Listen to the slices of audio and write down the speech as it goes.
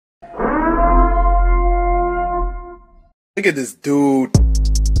Look at this dude.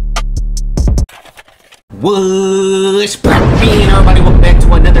 What's poppin', everybody? Welcome back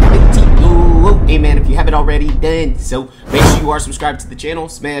to another video. Hey man, if you haven't already done so, make sure you are subscribed to the channel,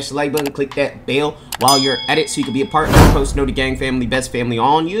 smash the like button, click that bell while you're at it so you can be a part of the Post Noted Gang family, best family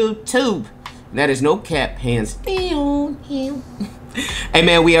on YouTube. And that is no cap, hands down. Hey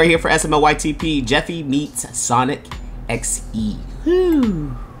man, we are here for SMLYTP. Jeffy meets Sonic.EXE.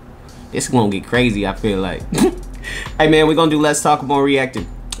 This is gonna get crazy, I feel like. Hey man, we're gonna do less talk, more reacting.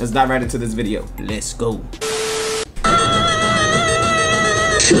 Let's dive right into this video. Let's go. Oh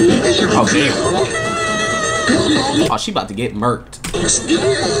damn. Oh, she about to get murked.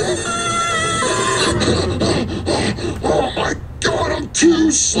 Oh my god, I'm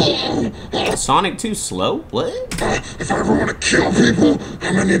too slow. Sonic too slow? What? If I ever want to kill people,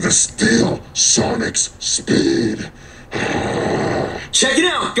 I'm gonna need to steal Sonic's speed. Check it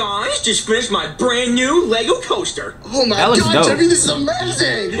out, guys! Just finished my brand new Lego coaster. Oh my god, dope. Jeffy, this is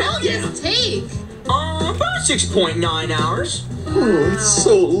amazing! Hell yeah! Take? About 6.9 hours. Oh, it's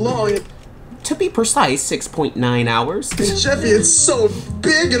so long. To be precise, 6.9 hours. Jeffy, it's so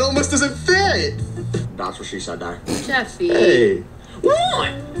big, it almost doesn't fit. That's what she said there. Jeffy. Hey.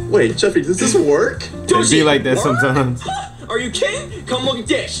 What? Wait, Jeffy, does this work? It'd be like this sometimes. Are you kidding? Come look at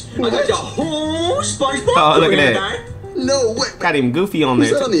this. I got the whole SpongeBob. Oh, look at here, that. guy. No, wait. Got him Goofy on Is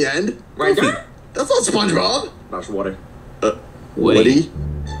there. that on the end? Right there? That's not SpongeBob. That's Woody. Woody?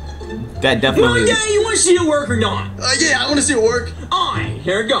 That Well, definitely is. yeah, you want to see it work or not? Yeah, I want to see it work. Alright,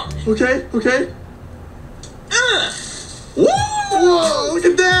 here it goes. Okay, okay. Woo! Whoa, look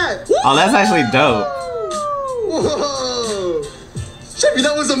at that. Oh, that's actually dope. Whoa. Jeffy,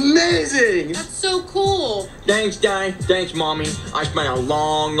 that was amazing. That's so cool. Thanks, Dad. Thanks, Mommy. I spent a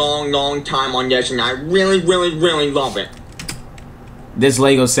long time on this, and I really love it. This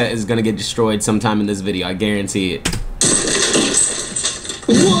Lego set is gonna get destroyed sometime in this video. I guarantee it.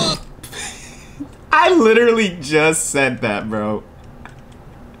 Whoa. I literally just said that, bro.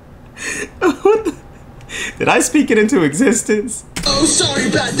 What the? Did I speak it into existence? Oh, sorry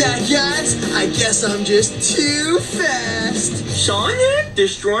about that, guys. I guess I'm just too fast. Sonic,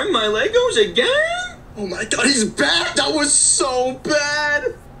 destroying my Legos again? Oh my god, he's back. That was so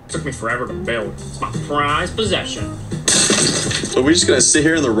bad. Took me forever to build. It's my prized possession. Are we just gonna sit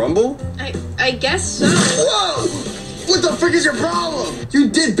here in the rumble? I guess so. Whoa! What the frick is your problem? You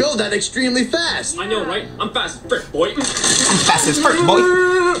did build that extremely fast. I know, right? I'm fast as frick, boy. I'm fast as frick, boy.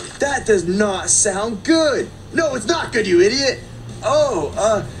 That does not sound good. No, it's not good, you idiot.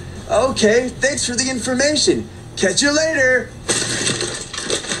 Oh, okay. Thanks for the information. Catch you later.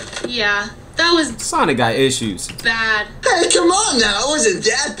 Yeah, that was Sonic got issues. bad. Hey, come on now. It wasn't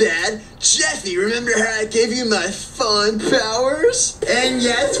that bad. Jeffy, remember how I gave you my fun powers? And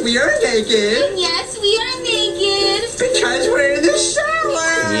yes, we are naked. Yes, we are naked. Because we're in the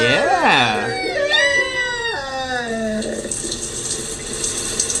shower. Yeah.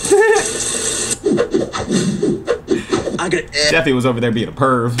 I got Jeffy was over there being a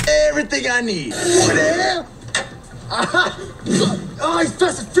perv. everything I need. What the hell? Oh, he's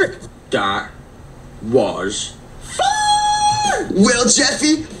fast as frick. That was Well,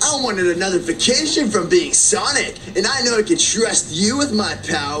 Jeffy, I wanted another vacation from being Sonic, and I know I can trust you with my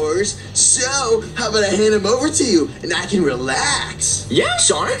powers. So, how about I hand them over to you, and I can relax? Yeah,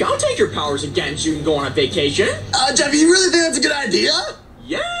 Sonic, I'll take your powers again so you can go on a vacation. Jeffy, you really think that's a good idea?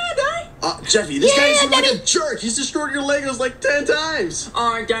 Yeah, Dad. Jeffy, this guy seems like a jerk. He's destroyed your Legos like 10 times.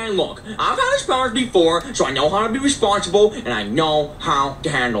 Alright, Dan, look. I've had his powers before, so I know how to be responsible, and I know how to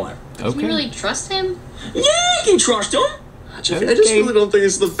handle it. Do you really trust him? Yeah, you can trust him. Jeffy, I just really don't think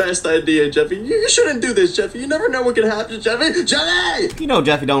it's the best idea, Jeffy. You shouldn't do this, Jeffy. You never know what can happen, Jeffy. Jeffy! You know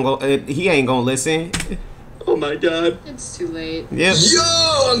Jeffy don't go. He ain't gonna listen. Oh my god. It's too late. Yep.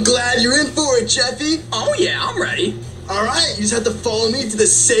 Yo, I'm glad you're in for it, Jeffy. Oh, yeah, I'm ready. Alright, you just have to follow me to the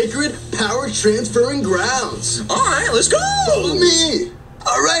sacred power transferring grounds. Alright, let's go. Follow me.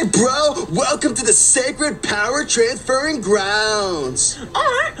 Alright, bro. Welcome to the sacred power transferring grounds.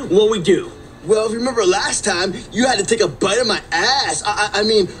 Alright, what we do? Well, if you remember last time, you had to take a bite of my ass. I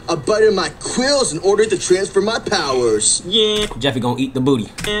mean, a bite of my quills in order to transfer my powers. Yeah, Jeffy gonna eat the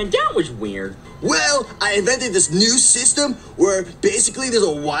booty. and that was weird. Well, I invented this new system where basically there's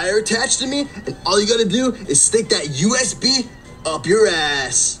a wire attached to me, and all you gotta do is stick that USB up your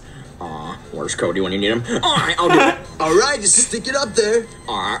ass. Where's Cody when you need him? Alright, I'll do it. Alright, just stick it up there.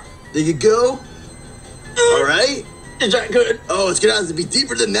 Alright. There you go. Alright. Is that good? Oh, it's gonna have to be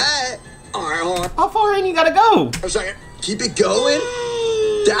deeper than that. Alright, hold on. How far in you gotta go? A second. Keep it going.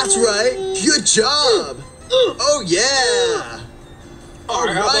 That's right. Good job. Oh, yeah.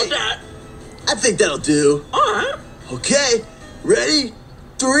 Alright, how about that? I think that'll do. Alright. Okay, ready?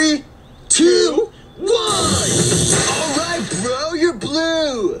 3, 2, 1. All right, bro, you're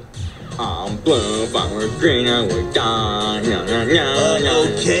blue. I'm blue, if I were green, I would die.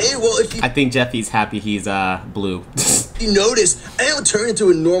 Okay, well, if I think Jeffy's happy he's blue. you notice, I don't turn into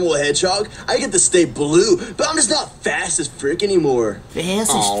a normal hedgehog. I get to stay blue, but I'm just not fast as frick anymore. Fast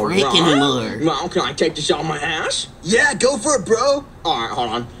as All frick right. anymore. Well, can I take this out of my ass? Yeah, go for it, bro. Alright, hold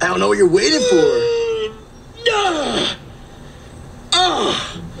on. I don't know what you're waiting for.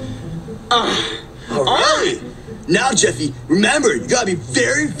 All right. Now, Jeffy, remember, you gotta be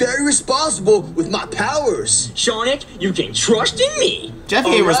very, very responsible with my powers. Sonic, you can trust in me. Jeffy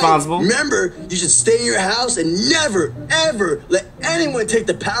All ain't right? responsible. Remember, you should stay in your house and never, ever let anyone take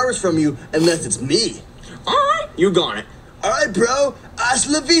the powers from you unless it's me. Alright, you got it. All right, bro.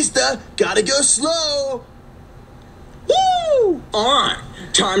 Hasta la vista. Gotta go slow. Woo! Alright,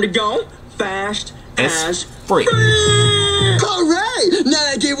 time to go fast As as freak. All right. Now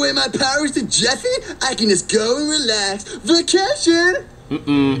that I gave away my powers to Jeffy, I can just go and relax. Vacation.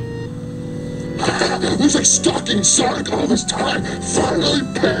 Looks like stalking Sonic all this time finally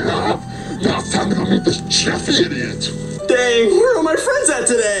paid off. Now it's time to go meet this Jeffy idiot. Dang, where are my friends at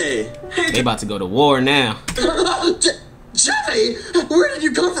today? They about to go to war now. Jeffy, where did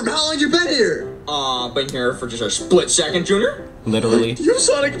you come from? How long you been here? Been here for just a split second, Junior. Literally. You have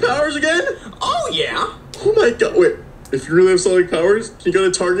Sonic powers again? Oh, yeah. Oh my god, wait. If you really have Sonic powers, can you go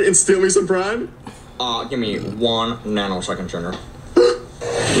to Target and steal me some Prime? Give me 1 nanosecond, Junior.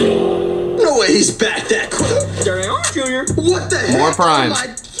 No way he's back that quick. There they are, Junior. What the heck? More Prime. Oh my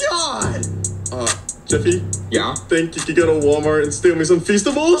god. Jeffy, Yeah. think you could go to Walmart and steal me some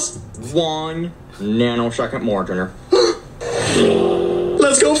Feastables? 1 nanosecond more, Junior.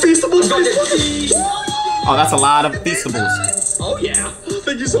 Let's go Feastables! Oh, that's a lot of Feastables. Oh, yeah.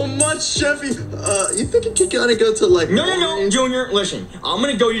 Thank you so much, Jeffy. You think you could kinda go to like... No, Junior, listen. I'm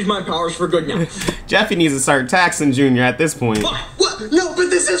gonna go use my powers for good now. Jeffy needs to start taxing Junior at this point. But, What? No, but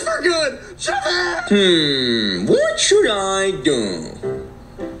this is for good. Jeffy. what should I do?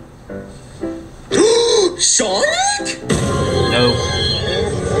 Sonic? No.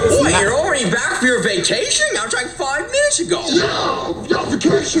 Wait, you're already back for your vacation? That was like 5 minutes ago. Yeah,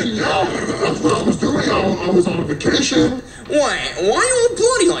 vacation, yeah. That's what I was doing. I was on a vacation. Wait, why are you all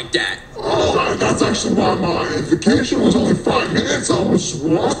bloody like that? Oh, that's actually why my vacation was only 5 minutes. I was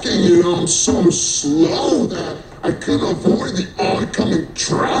walking, so slow that I couldn't avoid the oncoming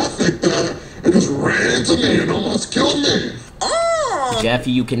traffic that it just ran into me and almost killed me. Oh,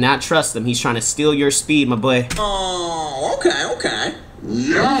 Jeffy, you cannot trust him. He's trying to steal your speed, my boy. okay.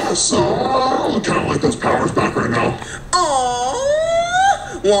 Yeah, so I kind of like those powers back right now.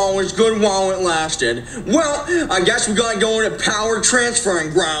 Oh, well, it was good while it lasted. Well, I guess we gotta go into power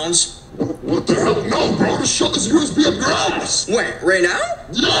transferring grounds. What the hell? No, bro, just shut this USB up your ass. Wait, right now?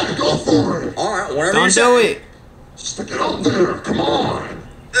 Yeah, go for it. All right, whatever you Don't say. do it. Stick it out there, come on.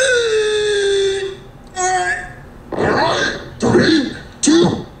 All right. All right, 3,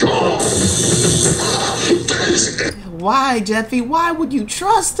 2, go. Why, Jeffy? Why would you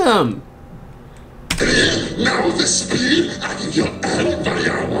trust him? Now with this speed, I can kill anybody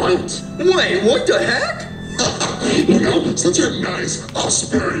I want. Wait, what the heck? Since you're nice, I'll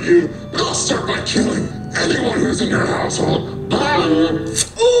spare you. I'll start by killing anyone who's in your household. Bye.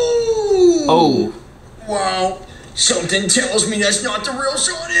 Ooh. Oh, Wow. Something tells me that's not the real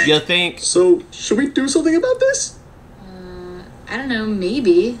Sonic. you think? So, should we do something about this? I don't know,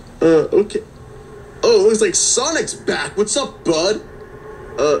 maybe. Okay. Oh, it looks like Sonic's back. What's up, bud?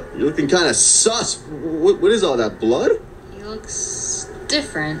 You're looking kind of sus. What is all that, blood? He looks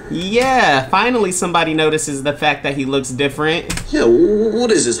different. Yeah, finally somebody notices the fact that he looks different. Yeah,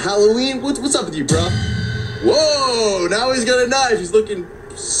 what is this, Halloween? What's up with you, bro? Whoa, now he's got a knife. He's looking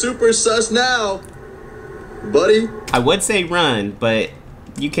super sus now. Buddy? I would say run, but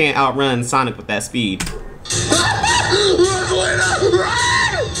you can't outrun Sonic with that speed.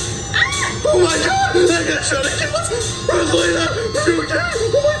 Oh my god, they're gonna try to kill us! Rosalina, are you okay?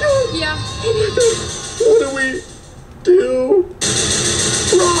 Oh my god! Yeah. What do we do?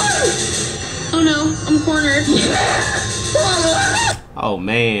 Run! Oh no, I'm cornered. Oh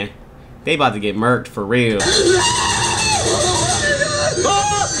man, they about to get murked for real.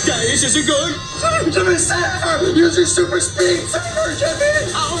 This isn't good. Jimmy, save her! Use your super speed! Save her,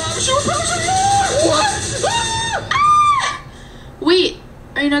 Jimmy! I'll have a super power. What? Wait,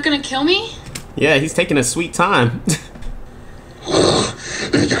 are you not gonna kill me? Yeah, he's taking a sweet time.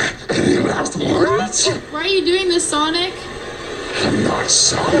 Why are you doing this, Sonic? I'm not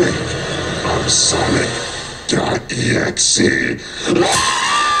Sonic. I'm Sonic.EXE.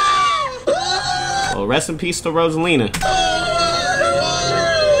 All rest in peace to Rosalina.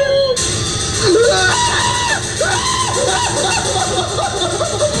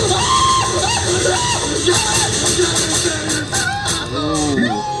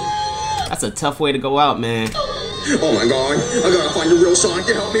 That's a tough way to go out, man. Oh my god, I gotta find the real Sonic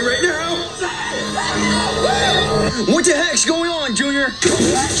to help me right now. What the heck's going on, Junior?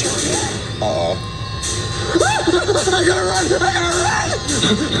 I gotta run!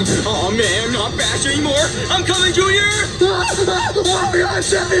 Oh man, I'm not fast anymore. I'm coming, Junior! Oh my god,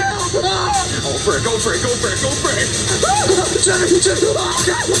 Jeffy, help! Oh, for it, go for it, go for it, go for it!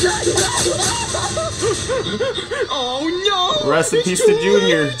 Oh no! Rest in peace to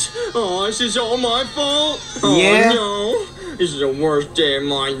Junior. Oh, this is all my fault. Oh Yeah. no! This is the worst day of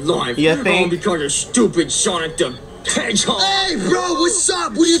my life. You think? All because of stupid Sonic the Hedgehog. Hey, bro, what's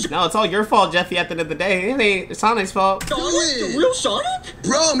up? What are you No, it's all your fault, Jeffy, at the end of the day. It ain't Sonic's fault. Sonic? The real Sonic?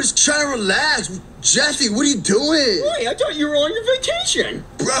 Bro, I'm just trying to relax. Jeffy, what are you doing? Wait, I thought you were on your vacation.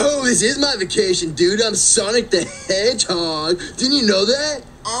 Bro, this is my vacation, dude. I'm Sonic the Hedgehog. Didn't you know that?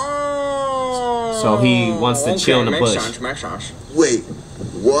 Oh. So he wants to chill in the bush. Makes sense. Wait,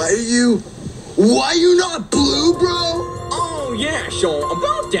 why are you not blue, bro? Oh yeah, so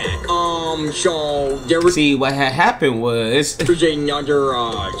about that, so there was See, what had happened was... another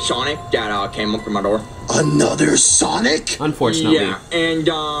Sonic that came up to my door. Another Sonic? Unfortunately. Yeah, and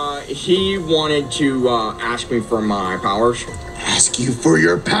he wanted to ask me for my powers. Ask you for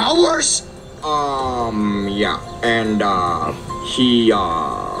your powers? Yeah, and he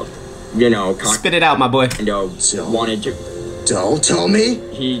you know, Spit it out, my boy. kind of wanted to. Don't tell me.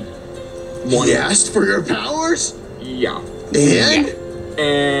 He He wanted. asked for your powers? Yeah. And?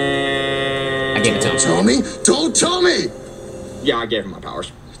 And I gave it to him. Tell me? Don't tell me! yeah, I gave him my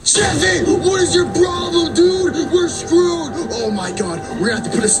powers. Jeffy, what is your problem, dude? We're screwed! Oh my god, we're gonna have to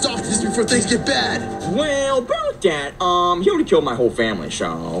put a stop to this before things get bad. Well, about that, he already killed my whole family,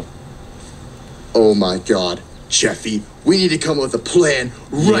 so. Oh my god, Jeffy, we need to come up with a plan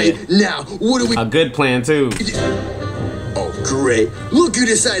right now. What do we... A good plan, too. Oh, great. Look who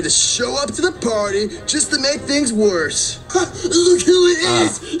decided to show up to the party just to make things worse. Look who it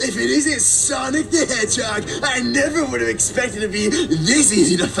is! If it isn't Sonic the Hedgehog, I never would have expected to be this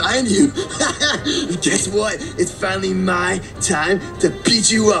easy to find you. Guess what? It's finally my time to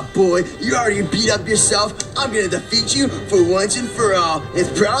beat you up, boy. You already beat up yourself. I'm gonna defeat you for once and for all.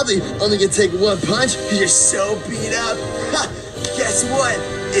 It's probably only gonna take one punch because you're so beat up. Guess what?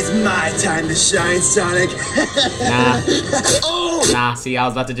 It's my time to shine, Sonic. Nah. Oh! Nah, see, I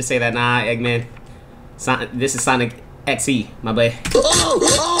was about to just say that. Nah, Eggman. This is Sonic.EXE, my boy.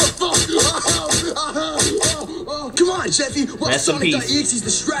 Oh, fuck! Oh, come on, Jeffy. While Rest in peace. Sonic.EXE is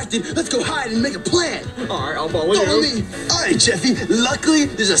distracted, let's go hide and make a plan. Alright, I'll follow Follow you. me. All right, Jeffy. Luckily,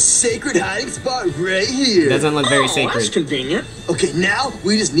 there's a sacred hiding spot right here. Doesn't look very That's sacred. convenient. Okay, now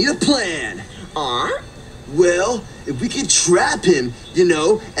we just need a plan. Alright. Well, if we can trap him, you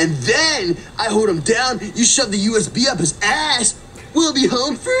know, and then I hold him down, you shove the USB up his ass, we'll be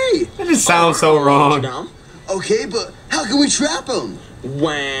home free. That just sounds so wrong. Down. Okay, but how can we trap him?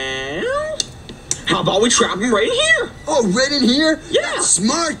 Well, how about we trap him right here? Oh, right in here? Yeah. That's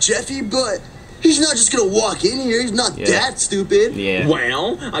smart, Jeffy, but he's not just gonna walk in here. He's not Yeah. that stupid. Yeah.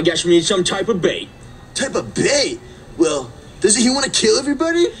 Well, I guess we need some type of bait. Type of bait? Well, doesn't he want to kill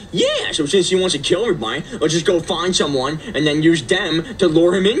everybody? Yeah, so since he wants to kill everybody, let's just go find someone and then use them to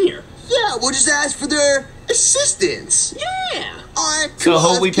lure him in here. Yeah, we'll just ask for their assistance. Yeah. All right, So come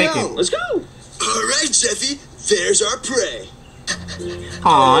on, who we let's go. picking? Let's go. All right, Jeffy, there's our prey.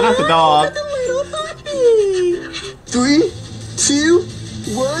 Aw, not the dog. Little puppy. 3, 2,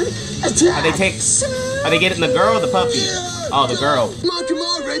 1, attack. Are they getting the girl or the puppy? Oh, the girl. Come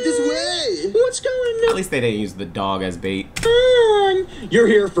on, right this way. What's going At least they didn't use the dog as bait. on? You're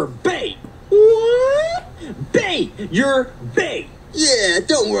here for bait. What? Bait. You're bait. Yeah,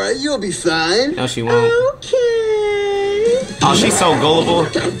 don't worry, you'll be fine. No, she won't. Okay. Oh, she's so gullible.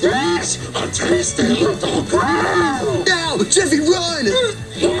 This, a tasty little girl. Now, Jeffy, run!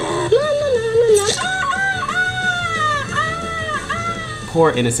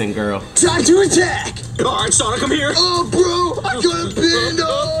 Poor innocent girl. Time to attack! All right, Sonic, I'm here. Oh, bro, I got a bend.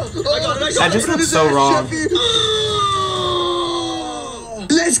 I got it. That just looks so wrong. Jeffy.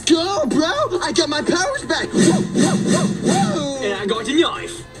 Let's go, bro! I got my powers back! And I got the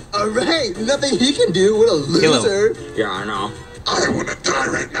knife. Alright, nothing he can do, what a Kill him. loser! Yeah, I know. I want to die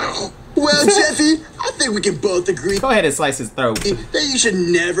right now. Well, Jeffy, I think we can both agree Go ahead and slice his throat. that you should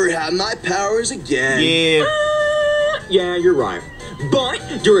never have my powers again. Yeah. Yeah, you're right. But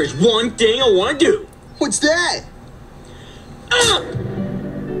there is one thing I want to do. What's that?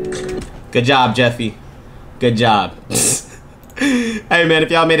 Good job, Jeffy. Good job. Hey, man, if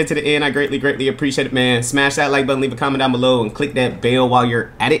y'all made it to the end, I greatly appreciate it, man. Smash that like button, leave a comment down below, and click that bell while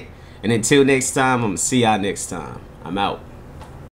you're at it. And until next time, I'm going to see y'all next time. I'm out.